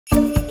Hey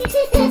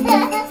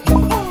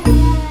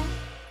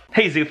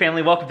Zoo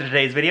family, welcome to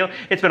today's video.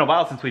 It's been a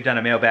while since we've done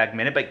a mailbag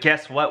minute, but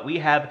guess what? We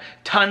have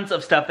tons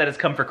of stuff that has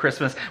come for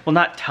Christmas. Well,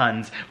 not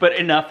tons, but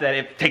enough that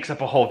it takes up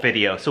a whole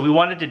video. So we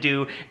wanted to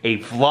do a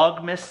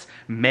Vlogmas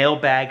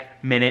mailbag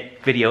minute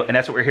video, and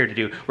that's what we're here to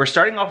do. We're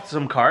starting off with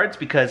some cards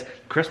because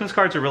Christmas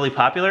cards are really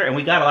popular, and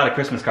we got a lot of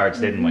Christmas cards,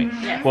 didn't we?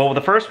 Yes. Well,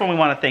 the first one we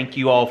want to thank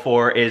you all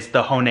for is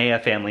the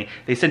Honea family.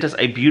 They sent us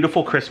a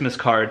beautiful Christmas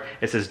card.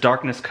 It says,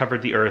 "Darkness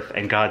covered the earth,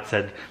 and God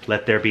said,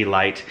 let there be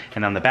light."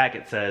 And on the back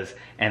it says,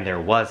 "And there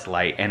was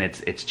light," and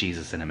it's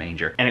Jesus in a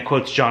manger. And it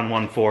quotes John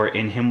 1:4,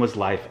 "In him was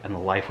life, and the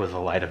life was the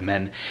light of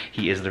men.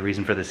 He is the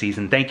reason for the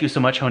season." Thank you so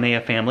much,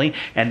 Honea family.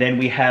 And then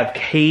we have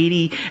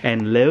Katie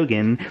and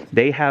Logan.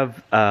 They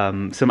have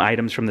some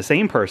items from the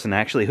same person,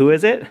 actually. Who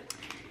is it?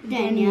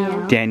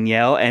 Danielle.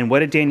 Danielle. And what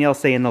did Danielle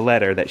say in the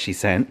letter that she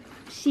sent?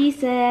 She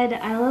said,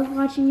 "I love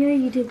watching your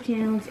YouTube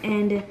channels,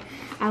 and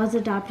I was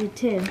adopted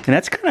too." And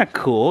that's kind of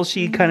cool.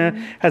 She kind of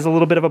has a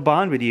little bit of a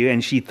bond with you,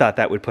 and she thought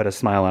that would put a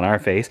smile on our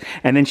face.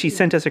 And then she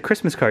sent us a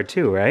Christmas card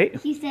too, right?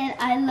 She said,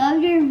 "I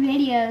love your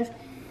videos.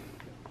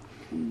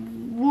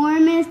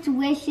 Warmest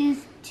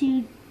wishes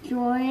to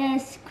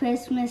joyous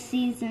Christmas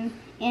season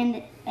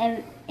and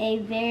a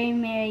very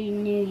Merry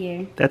New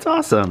Year." That's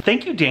awesome.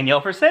 Thank you,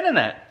 Danielle, for sending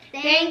that.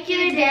 Thank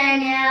you,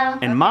 Danielle.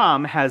 And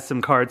Mom has some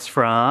cards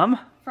from...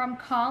 From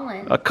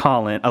Colin.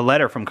 A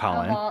letter from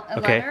Colin.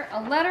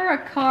 A letter, a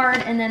card,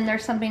 and then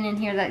there's something in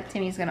here that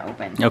Timmy's gonna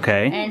open.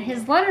 Okay. And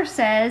his letter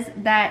says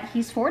that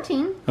he's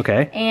 14.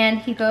 Okay. And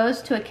he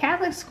goes to a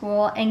Catholic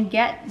school, and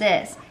get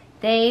this,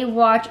 they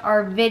watch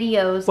our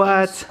videos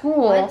in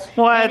school.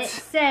 What? And it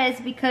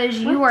says, because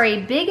you are a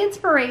big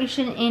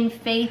inspiration in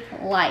faith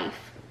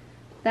life.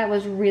 That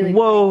was really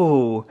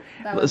Whoa.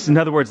 That In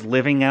other words,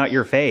 living out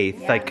your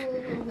faith. Yeah. Like,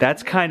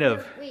 that's kind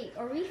of... Wait,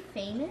 are we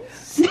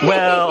famous?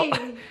 Well...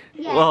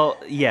 Well,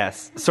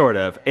 yes, sort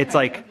of. It's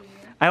like,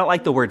 I don't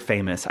like the word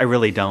famous. I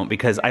really don't,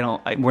 because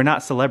we're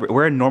not celebrity.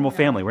 We're a normal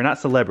family. We're not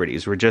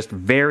celebrities. We're just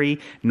very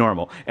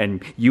normal.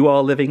 And you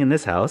all living in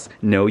this house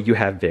know you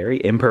have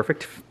very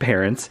imperfect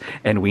parents,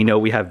 and we know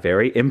we have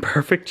very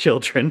imperfect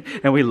children,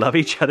 and we love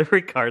each other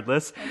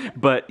regardless.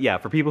 But yeah,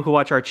 for people who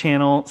watch our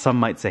channel, some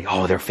might say,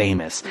 "Oh, they're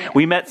famous."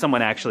 We met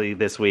someone actually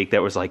this week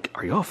that was like,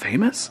 "Are you all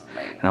famous?"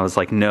 And I was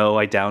like, "No,"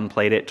 I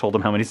downplayed it, told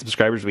him how many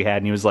subscribers we had,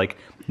 and he was like,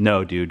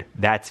 "No, dude,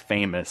 that's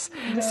famous."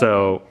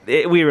 So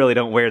we really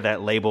don't wear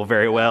that label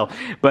very well.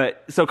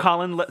 But so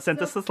Colin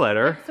sent us this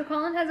letter. So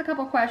Colin has a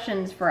couple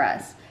questions for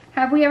us.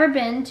 Have we ever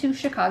been to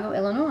Chicago,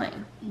 Illinois?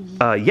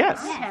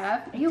 Yes.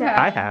 You have.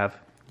 I have.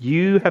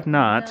 You have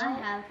not. I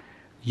have.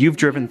 You've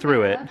driven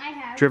through it. I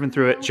have. Driven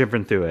through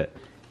it.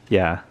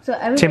 Yeah.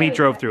 So Timmy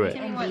drove through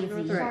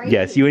it. Sorry.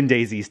 Yes, you and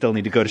Daisy still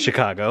need to go to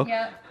Chicago.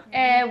 Yep.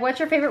 And what's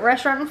your favorite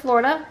restaurant in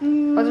Florida?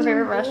 What's your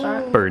favorite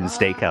restaurant? Burn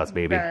Steakhouse,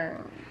 baby.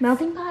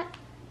 Melting pot?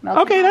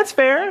 Okay, that's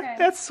fair.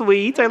 That's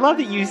sweet. I love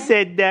that you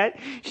said that.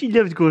 She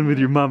loves going with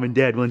your mom and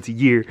dad once a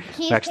year.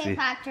 Cheesecake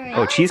Factory.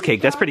 Oh,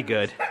 cheesecake. That's pretty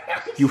good.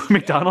 You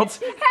McDonald's?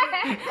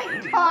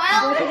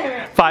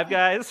 Five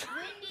Guys?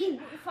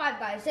 Five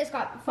Guys. It's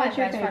got Five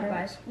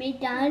Guys.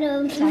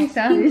 McDonald's.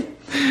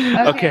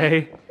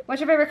 Okay.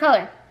 What's your favorite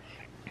color?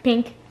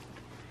 Pink.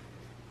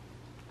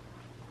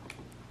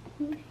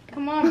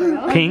 Come on,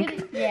 bro.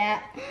 Pink?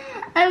 Yeah.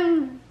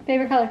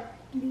 Favorite color?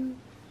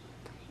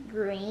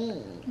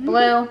 Green.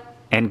 Blue.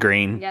 And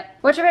green. Yep.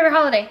 What's your favorite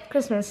holiday?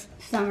 Christmas.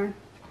 Summer.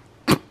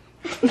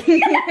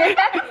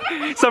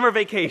 Summer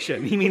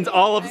vacation. He means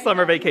all of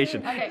summer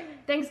vacation. Okay.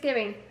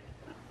 Thanksgiving.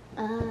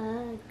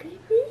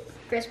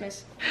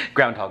 Christmas.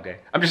 Groundhog Day.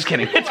 I'm just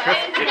kidding. It's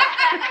Christmas.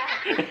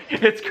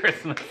 It's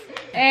Christmas.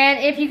 And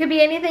if you could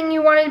be anything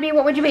you wanted to be,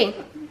 what would you be?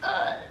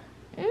 I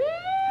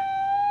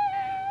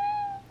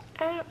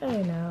don't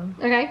really know.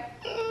 Okay.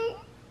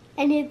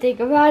 I need to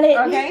think about it.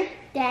 Okay.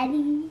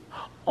 Daddy.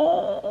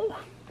 Oh,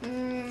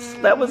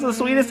 that was the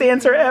sweetest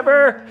answer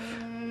ever.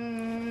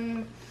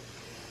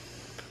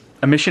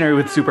 A missionary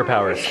with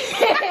superpowers.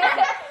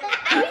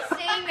 Who's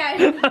saying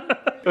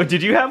that? Oh,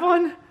 did you have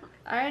one?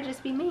 I'd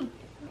just be me.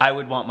 I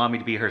would want mommy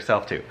to be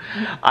herself too.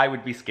 I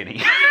would be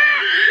skinny.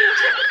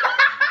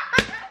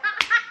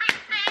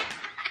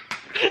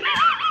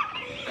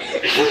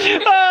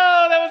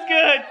 Oh, that was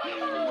good.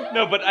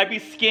 No, but I'd be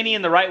skinny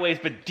in the right ways,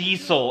 but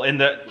diesel in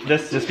the...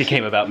 This just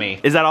became about me.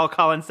 Is that all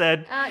Colin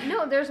said?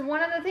 No, there's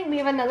one other thing. We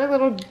have another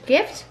little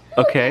gift.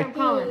 Okay. From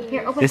Colin.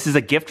 Here, open. This is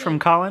a gift from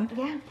Colin?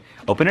 Yeah.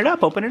 Open it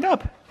up, open it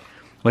up.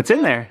 What's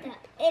in there?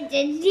 It's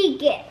a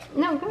secret.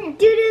 No, come here.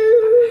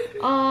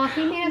 Doo-doo. Aw,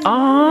 he made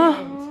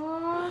us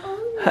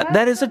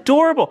That is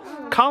adorable.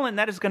 Colin,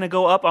 that is going to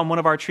go up on one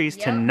of our trees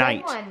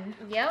tonight.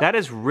 Yep. That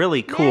is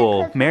really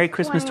cool. Merry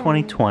Christmas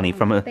 2020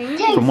 from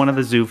one of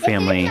the Zoo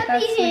family.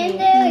 Puppies in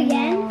there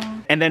again.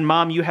 And then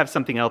Mom, you have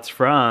something else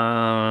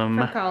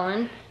from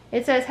Colin.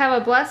 It says,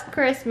 "Have a blessed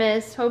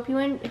Christmas. Hope you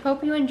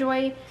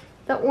enjoy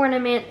the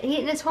ornament."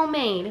 And it's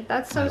homemade.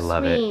 That's so sweet. I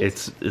love it.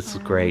 It's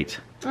great.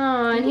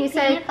 Oh, and he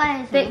said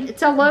He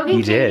it's a Logan,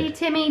 He did. Katie,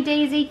 Timmy,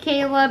 Daisy,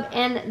 Caleb,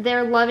 and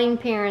their loving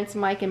parents,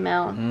 Mike and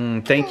Mel.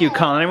 Thank you,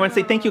 Colin. Everyone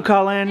say thank you,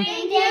 Colin.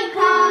 Thank you,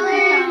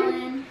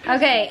 Colin.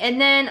 Okay, and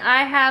then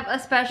I have a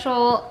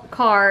special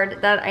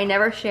card that I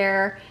never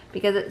share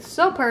because it's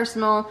so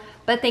personal.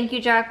 But thank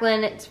you,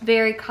 Jacqueline. It's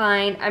very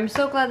kind. I'm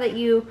so glad that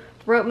you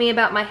wrote me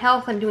about my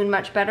health. I'm doing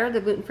much better.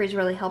 The gluten-free is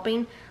really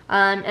helping.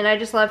 And I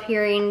just love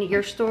hearing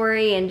your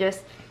story and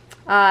just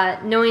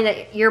knowing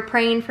that you're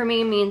praying for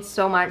me means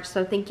so much.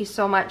 So thank you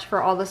so much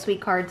for all the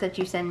sweet cards that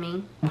you send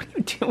me. What are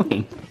you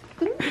doing?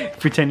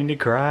 Pretending to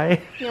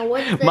cry? Yeah,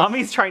 what's this?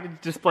 Mommy's trying to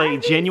display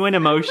genuine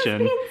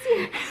emotion.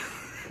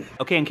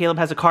 Okay, and Caleb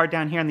has a card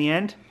down here on the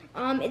end.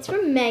 It's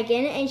from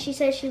Megan, and she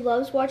says she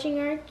loves watching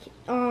our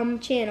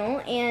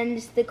channel, and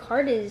the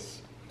card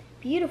is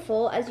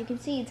beautiful. As you can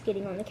see, it's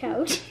getting on the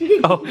couch.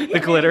 Oh, the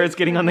glitter is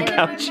getting on the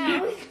couch.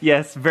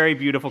 Yes, very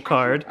beautiful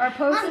card. Our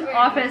post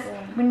office,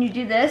 when you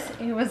do this,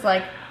 it was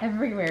like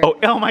everywhere.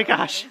 Oh my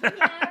gosh. It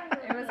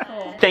was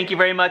cool. Thank you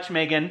very much,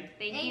 Megan.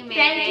 Thank you,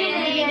 Thank you,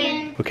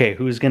 Megan. Okay,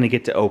 who's gonna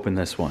get to open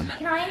this one?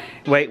 Can I?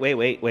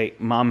 Wait.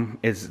 Mom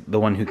is the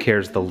one who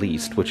cares the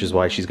least, which is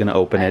why she's gonna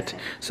open it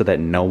so that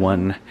no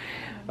one,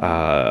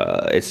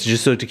 it's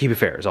just so to keep it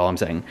fair is all I'm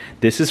saying.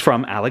 This is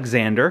from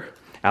Alexander.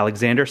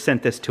 Alexander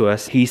sent this to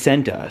us. He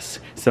sent us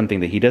something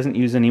that he doesn't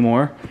use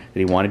anymore, that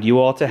he wanted you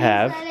all to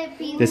have.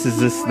 This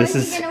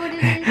is.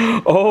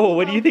 Oh,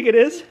 what do you think it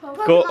is?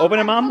 Go open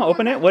it, Mom.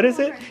 Open it. What is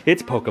it?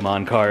 It's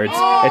Pokemon cards.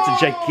 It's a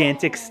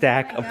gigantic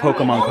stack of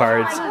Pokemon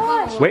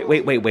cards.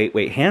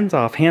 Wait. Hands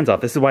off.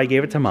 This is why I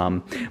gave it to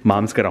Mom.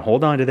 Mom's gonna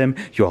hold on to them.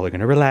 You all are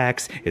gonna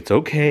relax. It's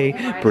okay.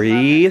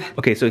 Breathe.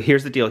 Okay, so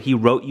here's the deal. He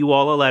wrote you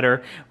all a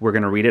letter. We're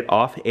gonna read it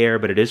off air,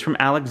 but it is from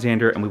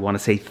Alexander, and we want to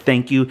say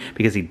thank you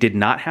because he did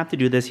not have to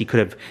do this. He could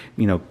have,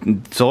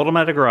 sold them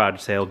at a garage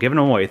sale, given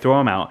them away, throw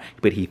them out.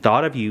 But he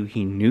thought of you.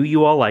 He knew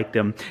you all liked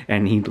him,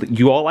 and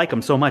you all like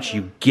him so much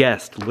you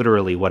guessed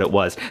literally what it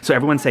was. So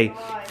everyone say,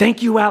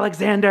 thank you,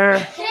 Alexander.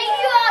 Thank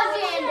you,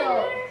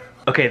 Alexander.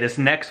 Okay, this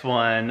next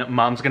one,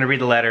 Mom's gonna read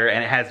the letter,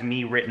 and it has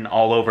me written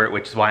all over it,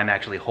 which is why I'm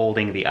actually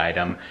holding the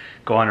item.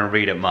 Go on and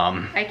read it,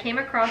 Mom. I came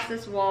across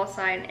this wall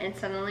sign and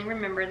suddenly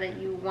remembered that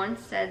you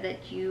once said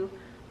that you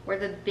were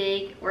a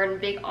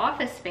big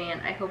Office fan.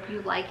 I hope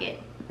you like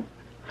it.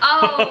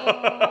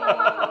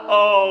 Oh.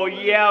 Oh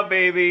yeah,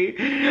 baby.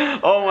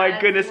 Oh my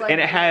goodness. Like,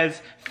 and it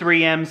has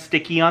 3M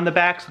sticky on the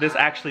back, so this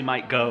actually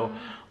might go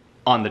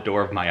on the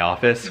door of my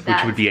office,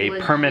 which would be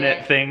a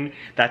permanent thing.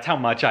 That's how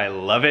much I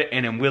love it,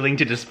 and I'm willing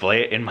to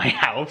display it in my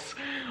house.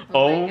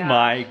 Oh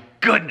my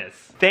goodness.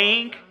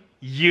 Thank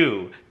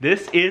you.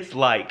 This is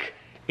like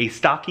a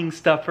stocking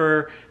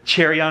stuffer,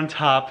 cherry on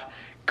top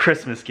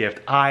Christmas gift.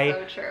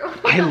 So true.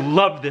 I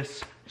love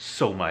this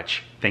so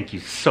much. Thank you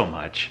so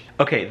much.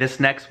 Okay, this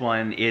next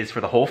one is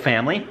for the whole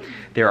family.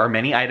 There are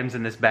many items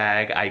in this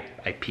bag.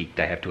 I peeked,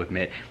 I have to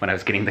admit, when I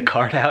was getting the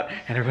card out,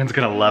 and everyone's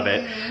gonna love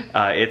it.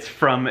 It's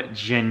from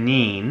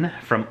Janine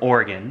from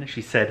Oregon.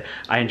 She said,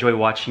 I enjoy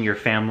watching your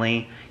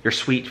family, your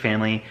sweet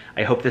family.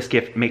 I hope this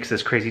gift makes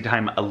this crazy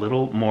time a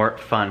little more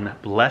fun.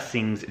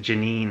 Blessings,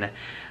 Janine.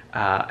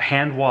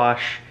 Hand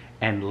wash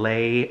and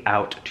lay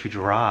out to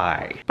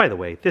dry. By the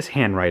way, this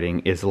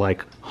handwriting is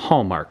like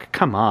Hallmark.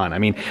 Come on. I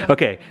mean,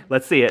 okay,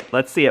 let's see it.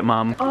 Let's see it,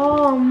 Mom.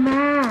 Oh,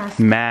 masks.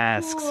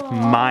 Masks. Oh,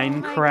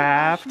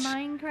 Minecraft.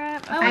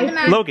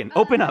 Minecraft. Logan,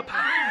 open up.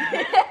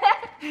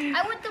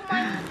 I want the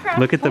Minecraft.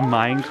 Look at the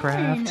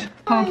Minecraft.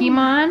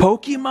 Pokemon.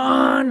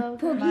 Pokemon.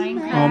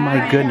 Oh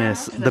my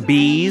goodness. The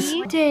bees.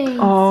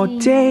 Oh,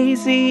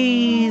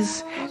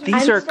 daisies.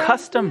 These are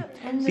custom.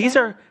 These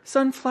are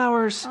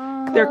sunflowers.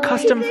 They're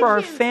custom for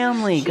our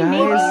family,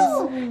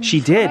 guys.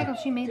 She did.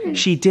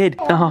 She did.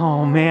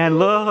 Oh man,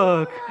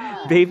 look.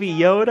 Baby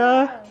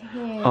Yoda.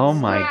 Oh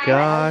my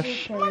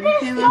gosh.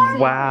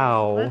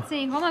 Wow. Let's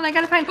see. Hold on, I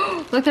gotta find.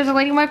 Look, there's a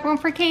lady microphone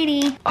for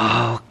Katie.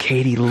 Oh,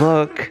 Katie,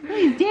 look.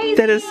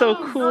 That is so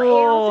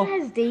cool.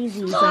 It has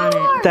daisies on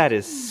it. That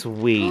is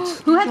sweet.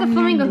 Who has a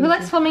flamingo? Who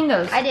likes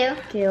flamingos? I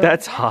do.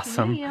 That's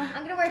awesome.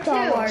 I'm gonna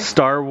wear two.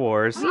 Star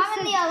Wars.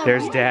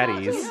 There's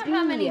daddies.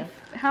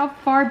 How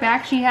far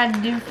back she had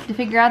to do to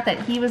figure out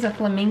that he was a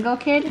flamingo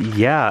kid?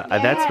 Yeah,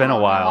 that's been a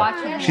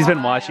while. She's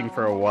been watching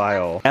for a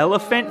while.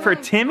 Elephant for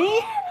Timmy?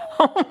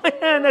 Oh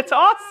man, that's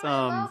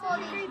awesome.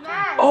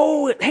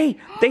 Oh, hey,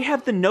 they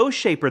have the nose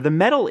shaper, the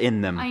metal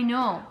in them. I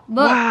know.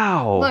 Look,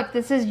 wow. Look,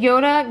 this is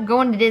Yoda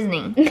going to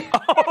Disney.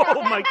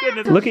 Oh my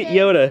goodness. Look at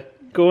Yoda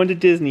going to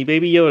Disney.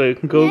 Baby Yoda.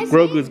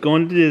 Grogu's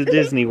going to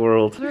Disney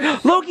World.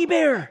 Logie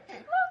Bear.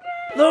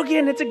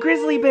 Logan, it's a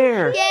grizzly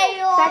bear.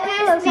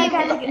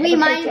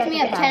 Reminds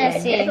me of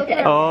Tennessee.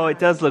 Oh, it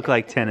does look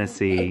like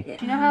Tennessee. Do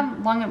you know how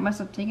long it must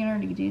have taken her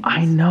to do this?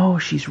 I know,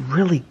 she's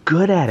really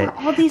good at it.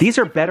 These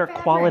are better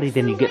quality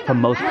than you get from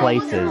most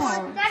places.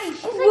 Daddy,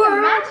 she's like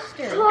a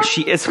master.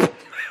 She is.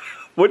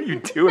 What are you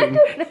doing?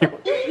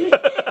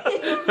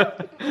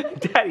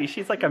 Daddy,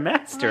 she's like a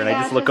master. And I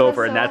just look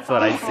over and that's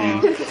what I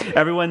see.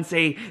 Everyone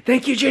say,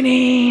 thank you,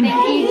 Janine.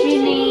 Thank you,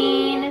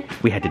 Janine.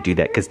 we had to do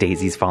that because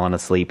Daisy's fallen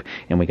asleep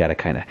and we gotta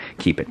kind of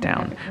keep it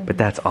down. But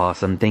that's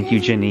awesome. Thank you,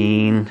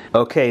 Janine.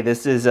 Okay,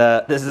 this is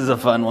a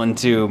fun one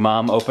too.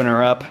 Mom, open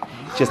her up.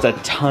 Just a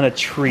ton of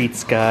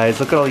treats, guys.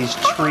 Look at all these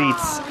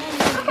treats.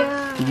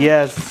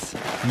 Yes,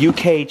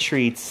 UK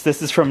treats.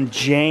 This is from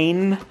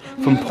Jane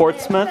from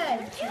Portsmouth,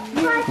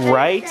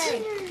 right?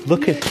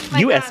 Look at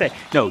USA.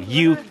 No,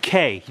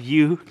 UK.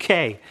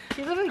 UK.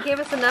 She literally gave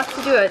us enough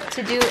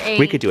to do a.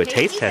 We could do a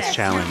taste test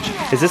challenge.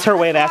 Is this her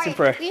way of asking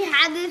for? We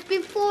had this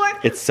before.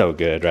 It's so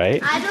good,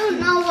 right? I don't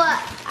know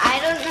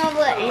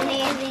what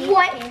any of these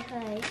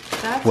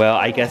taste like. Well,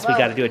 I guess we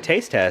got to do a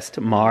taste test.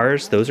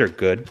 Mars, those are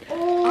good.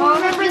 Oh,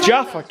 remember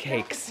Jaffa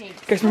cakes. You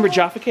guys remember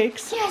Jaffa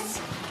cakes?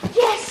 Yes.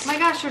 Yes. Oh my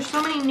gosh, there's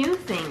so many new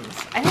things.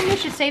 I think we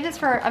should save this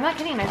for. I'm not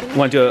kidding. I think we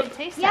Want should to do do a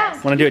taste Yeah.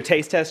 test. Want to do a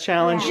taste test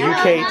challenge?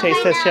 UK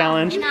taste test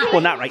challenge?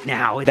 Well, not right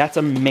now. That's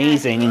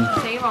amazing.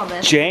 Save all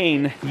this.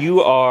 Jane,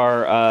 you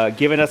are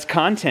giving us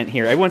content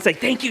here. Everyone say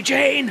thank you,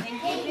 Jane.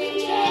 Thank you,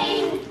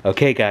 Jane.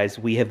 Okay, guys,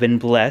 we have been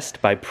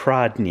blessed by I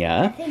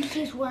Pradnya. think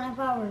she's one of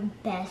our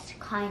best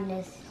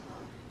kindness.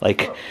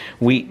 Like,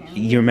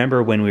 you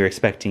remember when we were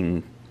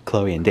expecting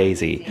Chloe and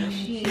Daisy?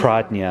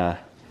 Pradnya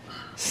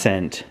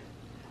sent,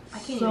 I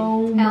can't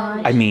even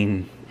tell I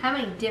mean, how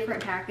many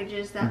different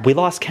packages that. we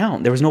lost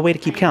count. There was no way to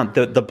keep count.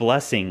 The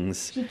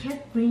blessings. She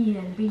kept bringing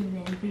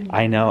them.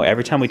 I know.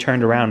 Every time we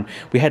turned around,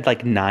 we had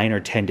like 9 or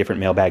 10 different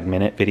Mailbag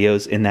Minute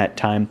videos in that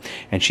time,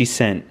 and she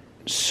sent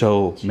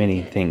so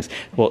many things.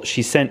 Well,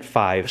 she sent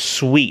 5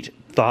 sweet,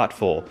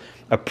 thoughtful,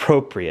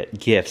 appropriate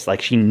gifts.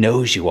 Like, she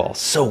knows you all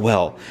so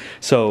well.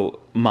 So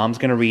Mom's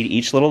gonna read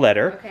each little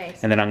letter, Okay.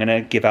 and then I'm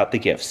gonna give out the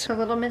gifts. For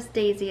little Miss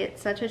Daisy,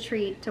 it's such a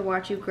treat to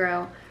watch you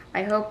grow.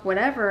 I hope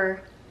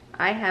whatever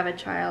I have a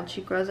child, she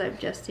grows up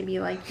just to be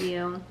like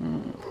you.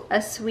 A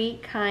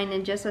sweet, kind,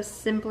 and just a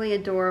simply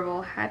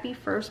adorable. Happy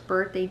first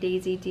birthday,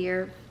 Daisy,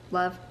 dear.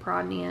 Love,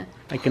 Pradnya.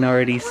 I can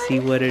already see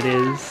what it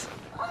is.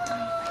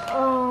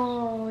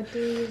 Oh,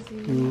 Daisy.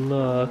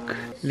 Look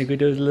at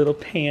those little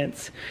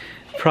pants.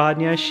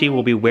 Pradnya, she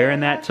will be wearing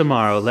that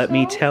tomorrow. Let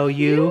me tell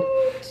you.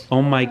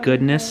 Oh my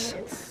goodness.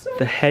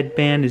 The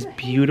headband is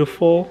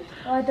beautiful.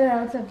 Oh, I thought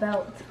that was a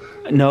belt.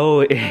 No,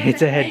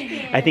 it's a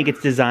head. I think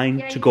it's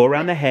designed to go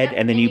around the head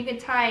and then you can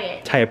tie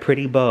it. tie a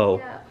pretty bow.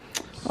 Yeah.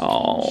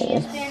 Oh.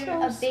 She's been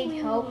a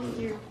big help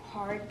through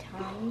hard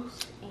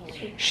times.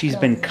 And She's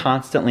been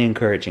constantly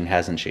encouraging,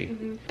 hasn't she?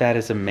 That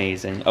is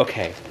amazing.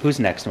 Okay, who's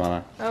next,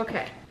 Mama?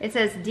 Okay. It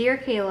says, Dear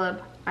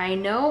Caleb, I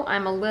know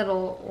I'm a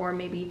little, or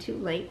maybe too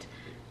late,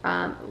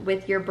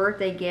 with your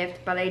birthday gift,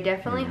 but I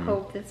definitely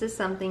hope this is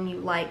something you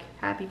like.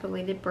 Happy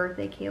belated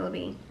birthday,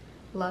 Calebine.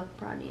 Love,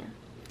 Pradnya.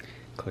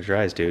 Close your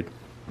eyes, dude.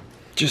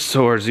 Just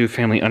so our zoo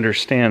family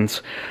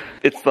understands,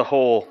 it's the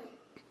whole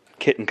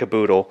kit and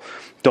caboodle.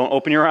 Don't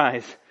open your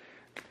eyes.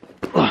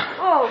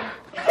 oh,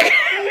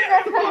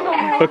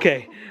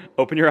 Okay,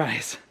 open your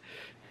eyes.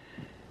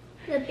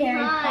 The Harry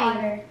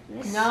Potter.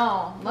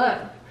 No, look.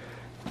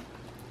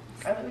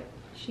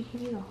 She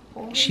gave you the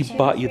whole. She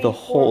bought you the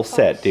whole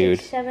set,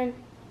 dude. 7.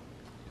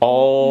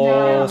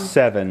 All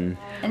 7.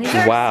 And these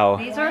are, Wow.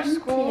 These are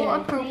school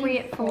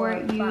appropriate for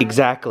you.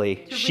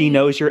 Exactly. She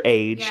knows your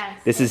age.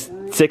 Yes. This is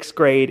 6th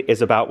grade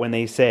is about when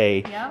they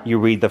say Yep. you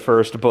read the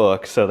first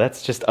book. So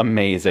that's just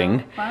amazing.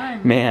 So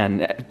fun. Man,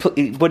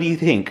 what do you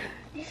think?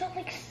 These are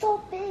like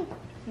so big.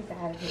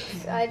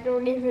 I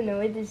don't even know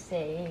what to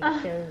say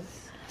because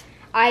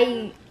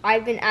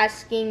I've been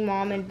asking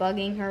Mom and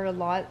bugging her a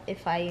lot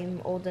if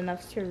I'm old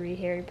enough to read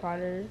Harry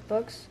Potter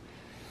books.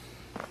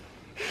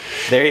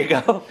 There you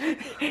go.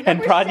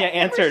 And Pradnya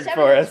answered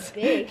for us.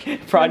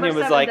 Pradnya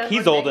was 7 like, does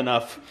he's look old big.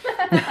 enough.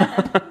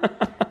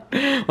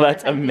 Well,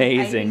 that's I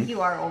amazing. think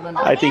you are old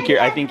enough. I think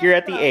you're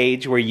at the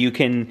age where you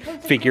can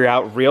figure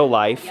out real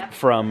life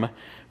from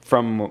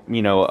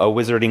you know, a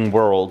wizarding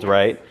world,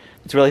 right?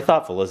 It's really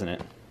thoughtful, isn't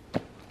it?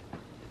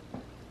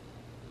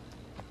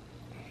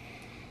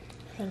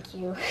 Thank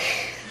you.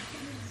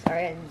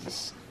 Sorry, I'm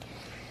just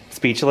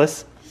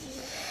Speechless.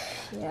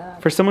 yeah.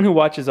 For someone who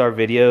watches our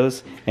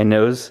videos and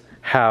knows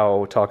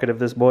how talkative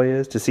this boy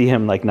is, to see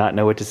him like not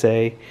know what to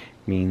say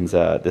means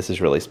this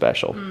is really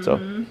special.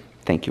 So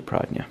thank you,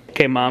 Pradnya.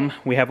 Okay, Mom,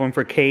 we have one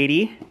for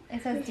Katie.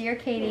 It says, Dear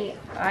Katie,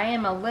 I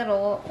am a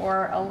little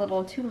or a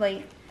little too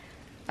late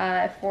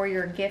for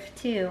your gift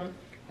too.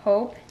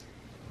 Hope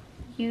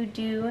you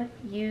do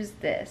use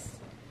this,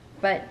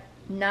 but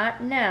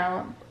not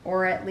now,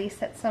 or at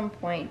least at some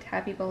point.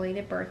 Happy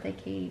belated birthday,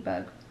 Katie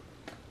Bug.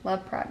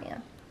 Love,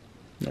 Pradnya.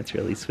 That's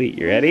really sweet.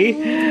 You ready?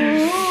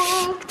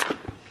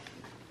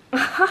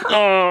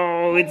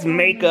 Oh, it's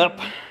makeup.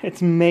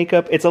 It's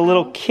makeup. It's a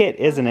little kit,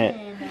 isn't it?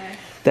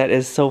 That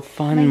is so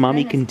fun.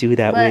 Mommy can do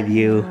that Look, with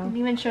you. It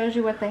even shows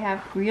you what they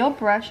have. Real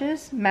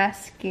brushes,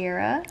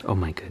 mascara, Oh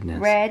my goodness.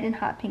 red and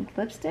hot pink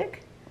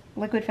lipstick,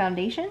 liquid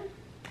foundation,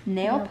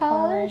 nail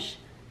polish,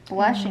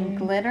 blush and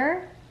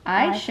glitter,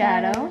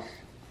 eyeshadow,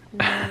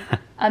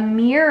 a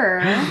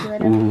mirror,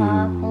 Glitter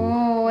pop.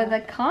 oh, with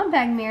a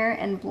compact mirror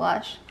and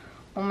blush.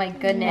 Oh my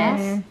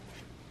goodness.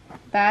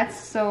 That's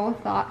so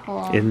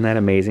thoughtful. Isn't that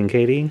amazing,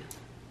 Katie?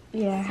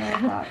 Yeah.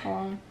 So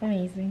thoughtful.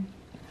 Amazing.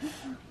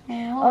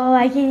 Oh,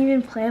 I can't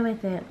even play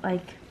with it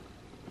like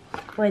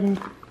when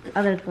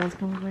other girls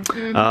come over.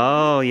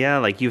 Oh yeah,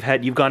 like you've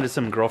gone to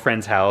some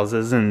girlfriends'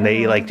 houses and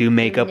they like do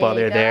makeup while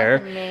they're there.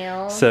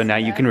 Nails, So now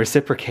you can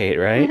reciprocate,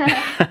 right?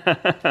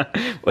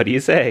 What do you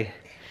say?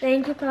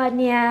 Thank you,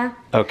 Padnia.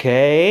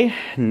 Okay,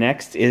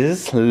 next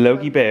is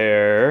Logie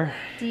Bear.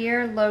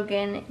 Dear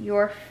Logan,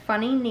 your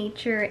funny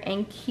nature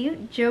and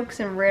cute jokes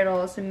and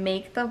riddles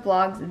make the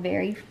vlogs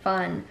very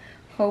fun.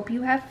 Hope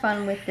you have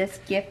fun with this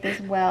gift as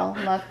well.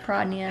 Love,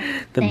 Pradnya.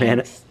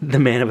 The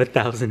man of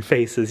 1,000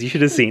 faces. You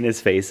should have seen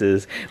his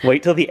faces.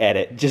 Wait till the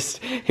edit.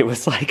 It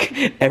was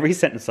like every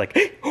sentence like,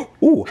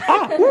 ooh,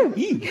 ah, ooh,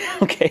 ee.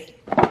 Okay.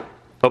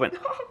 Open.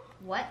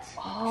 What?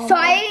 Oh.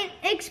 Science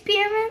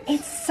experiment?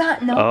 It's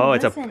no. Oh,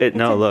 listen,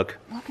 no, look.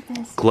 Look at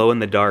this. Glow in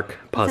the dark It's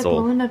a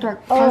puzzle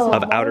glow-in-the-dark puzzle.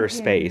 of outer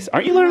space.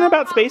 Aren't you learning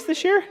about space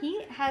this year?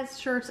 He has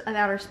shirts of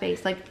outer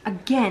space. Like,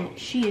 again,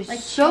 she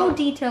is so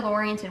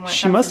detail-oriented when it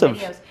She comes must to have.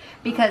 videos.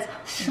 Because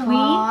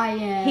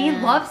Science. he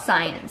loves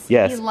science.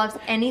 Yes. He loves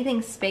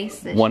anything space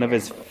this One year. of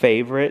his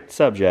favorite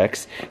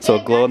subjects. So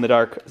a glow in the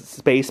dark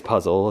space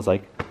puzzle is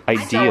like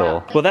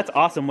ideal. Well, that's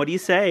awesome. What do you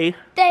say?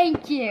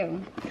 Thank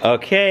you.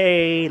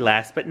 Okay,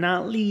 last but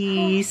not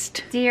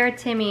least. Dear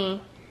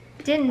Timmy,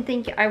 didn't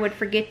think I would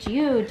forget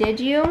you, did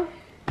you?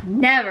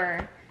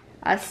 Never.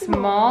 A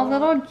small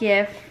little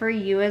gift for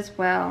you as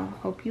well.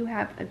 Hope you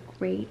have a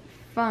great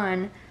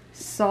fun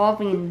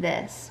solving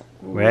this.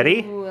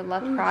 Ready? Ooh, I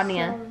love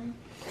Pradnya.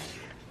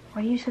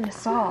 What are you gonna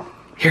solve?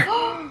 Here.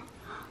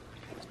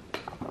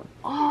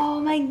 Oh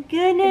my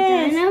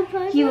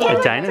goodness. You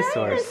A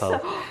dinosaur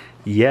puzzle.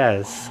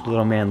 Yes,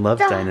 little man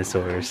loves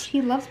dinosaurs.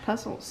 He loves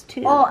puzzles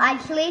too. Oh,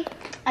 actually,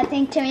 I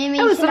think Timmy and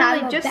me was should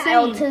have literally a just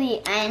battle saying.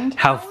 to the end.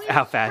 How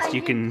fast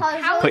you can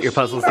put your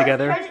puzzles First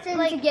together? person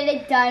to get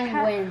it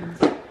done wins.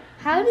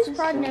 How does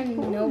Pradnia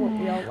know what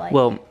we all like?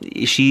 Well,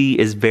 she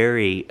is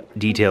very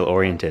detail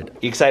oriented.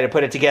 You excited to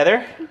put it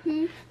together?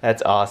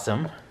 That's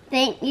awesome.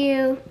 Thank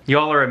you.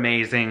 Y'all are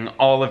amazing,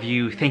 all of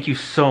you. Thank you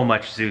so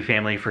much, Zoo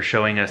Family, for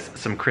showing us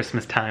some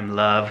Christmas time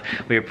love.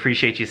 We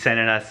appreciate you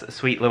sending us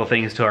sweet little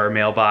things to our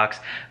mailbox.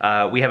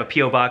 We have a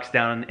P.O. box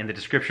down in the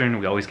description.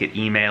 We always get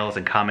emails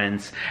and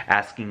comments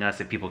asking us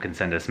if people can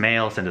send us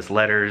mail, send us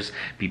letters,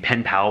 be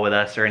pen pal with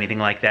us or anything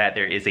like that.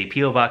 There is a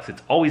P.O. box.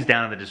 It's always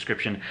down in the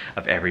description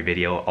of every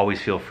video.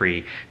 Always feel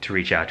free to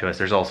reach out to us.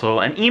 There's also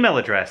an email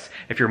address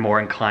if you're more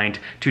inclined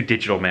to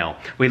digital mail.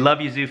 We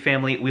love you, Zoo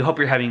Family. We hope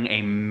you're having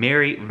a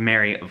merry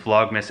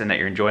Vlogmas and that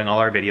you're enjoying all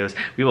our videos.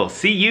 We will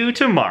see you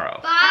tomorrow.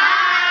 Bye.